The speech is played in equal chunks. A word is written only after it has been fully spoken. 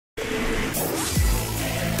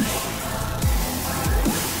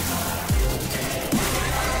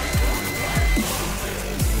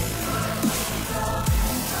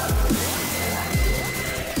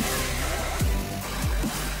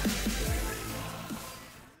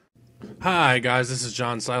Hi guys, this is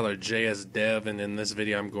John Seiler, JS Dev, and in this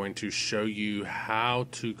video I'm going to show you how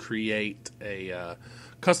to create a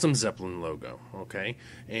custom Zeppelin logo, okay?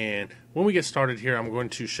 And when we get started here, I'm going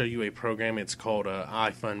to show you a program. It's called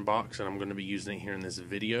iFunbox, and I'm going to be using it here in this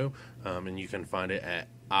video, and you can find it at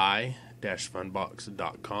i-funbox.com,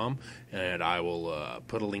 and I will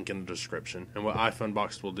put a link in the description. And what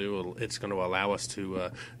iFunbox will do, it's going to allow us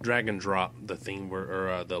to drag and drop the theme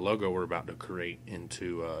or the logo we're about to create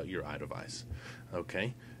into your iDevice,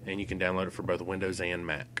 okay? And you can download it for both Windows and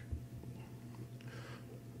Mac.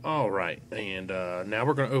 Alright, and now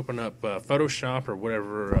we're going to open up Photoshop or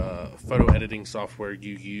whatever photo editing software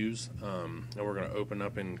you use, and we're going to open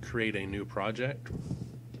up and create a new project.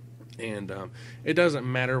 And it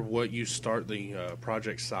doesn't matter what you start the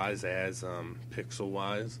project size as, pixel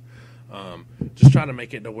wise. Just try to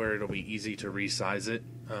make it to where it'll be easy to resize it,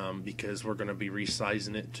 because we're going to be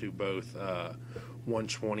resizing it to both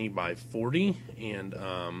 120 by 40 and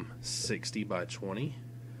 60 by 20.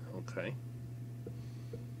 Okay.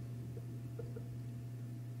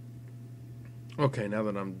 Okay, now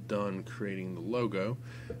that I'm done creating the logo,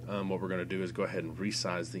 what we're going to do is go ahead and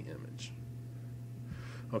resize the image.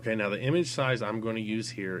 Okay, now the image size I'm going to use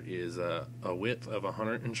here is a width of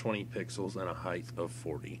 120 pixels and a height of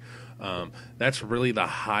 40. That's really the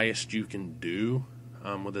highest you can do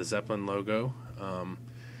with a Zeppelin logo,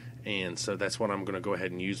 and so that's what I'm going to go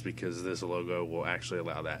ahead and use because this logo will actually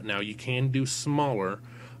allow that. Now you can do smaller,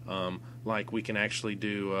 like we can actually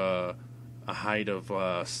do a height of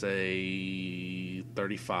say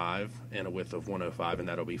 35 and a width of 105, and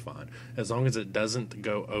that'll be fine as long as it doesn't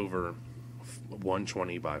go over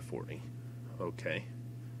 120 by 40. Okay,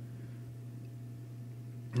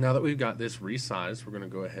 now that we've got this resized, we're going to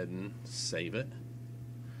go ahead and save it.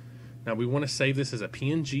 Now we want to save this as a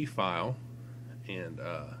PNG file, and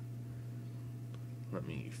let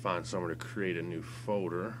me find somewhere to create a new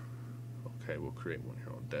folder. Okay, we'll create one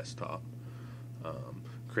here on desktop.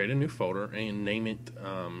 Create a new folder and name it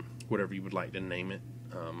whatever you would like to name it.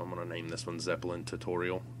 I'm going to name this one Zeppelin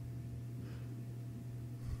Tutorial.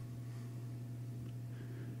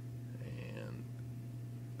 And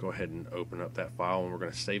go ahead and open up that file, and we're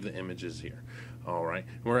going to save the images here. Alright,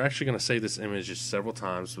 we're actually going to save this image several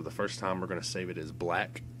times. So the first time we're going to save it as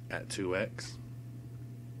black at 2x.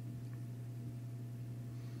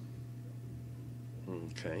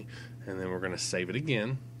 Okay, and then we're going to save it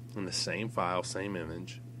again in the same file, same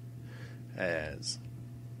image, as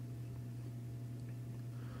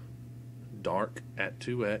dark at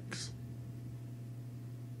 2x,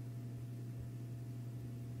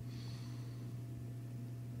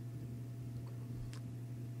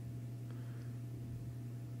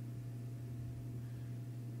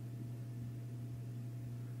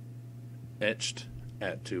 etched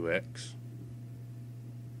at 2x,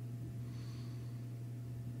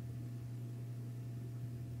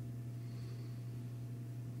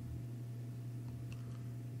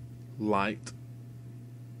 light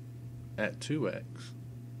at 2x,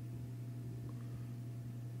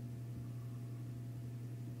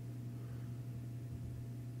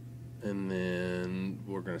 and then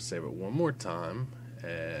we're going to save it one more time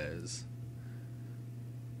as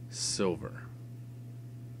silver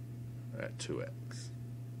at 2x.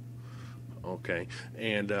 Okay,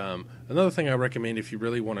 and another thing I recommend if you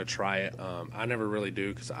really want to try it, I never really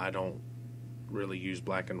do because I don't really use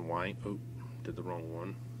black and white. Oh, did the wrong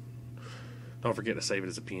one. Don't forget to save it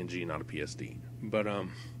as a PNG, not a PSD. But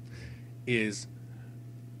is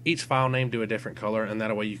each file name do a different color, and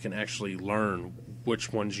that way you can actually learn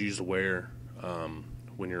which ones you use where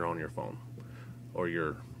when you're on your phone or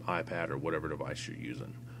your iPad or whatever device you're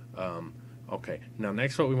using. Okay, now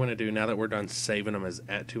next what we want to do, now that we're done saving them as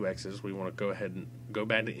at 2x's, we want to go ahead and go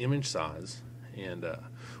back to image size, and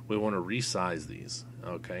we want to resize these.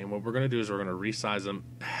 Okay, and what we're going to do is we're going to resize them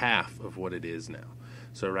half of what it is now.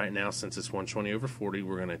 So right now, since it's 120 over 40,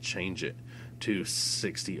 we're going to change it to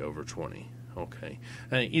 60 over 20. Okay,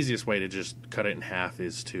 and the easiest way to just cut it in half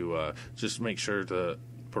is to just make sure the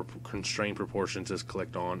constrain proportions is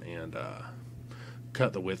clicked on and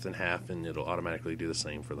cut the width in half, and it'll automatically do the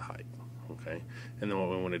same for the height. Okay, and then what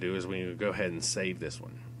we want to do is we go ahead and save this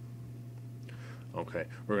one. Okay,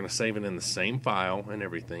 we're going to save it in the same file and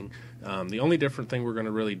everything. The only different thing we're going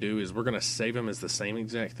to really do is we're going to save them as the same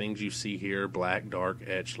exact things you see here, black, dark,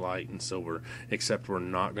 etched, light, and silver, except we're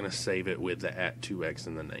not going to save it with the at 2x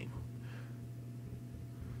in the name.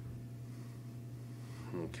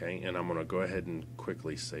 Okay, and I'm going to go ahead and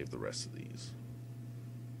quickly save the rest of these.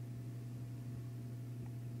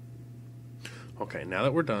 Okay, now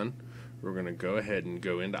that we're done, we're going to go ahead and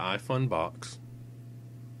go into iFunbox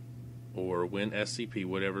or WinSCP,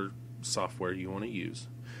 whatever software you want to use.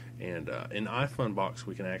 And in iFunbox,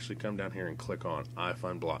 we can actually come down here and click on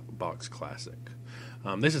iFunbox Classic.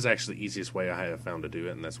 This is actually the easiest way I have found to do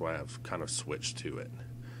it, and that's why I've kind of switched to it.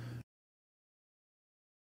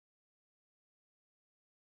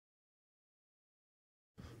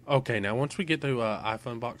 Okay, now once we get to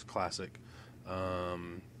iFunbox Classic,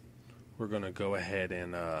 we're going to go ahead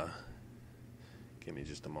and give me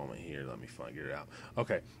just a moment here. Let me figure it out.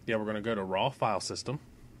 Okay, yeah, we're going to go to Raw File System.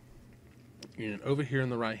 And over here on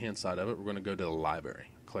the right-hand side of it, we're going to go to the library.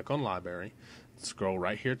 Click on Library. Scroll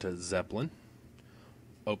right here to Zeppelin.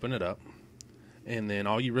 Open it up. And then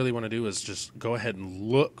all you really want to do is just go ahead and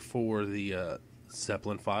look for the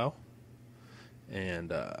Zeppelin file. And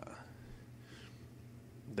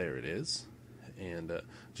there it is. And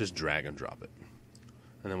just drag and drop it.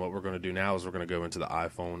 And then what we're going to do now is we're going to go into the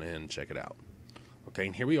iPhone and check it out. Okay,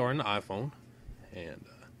 and here we are in the iPhone. And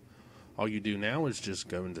all you do now is just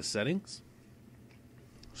go into Settings.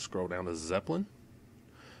 Scroll down to Zeppelin.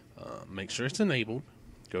 Make sure it's enabled.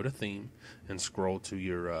 Go to Theme. And scroll to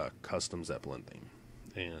your custom Zeppelin theme.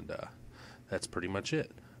 And that's pretty much it.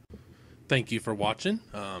 Thank you for watching.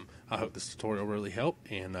 I hope this tutorial really helped.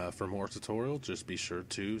 And for more tutorials, just be sure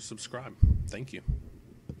to subscribe. Thank you.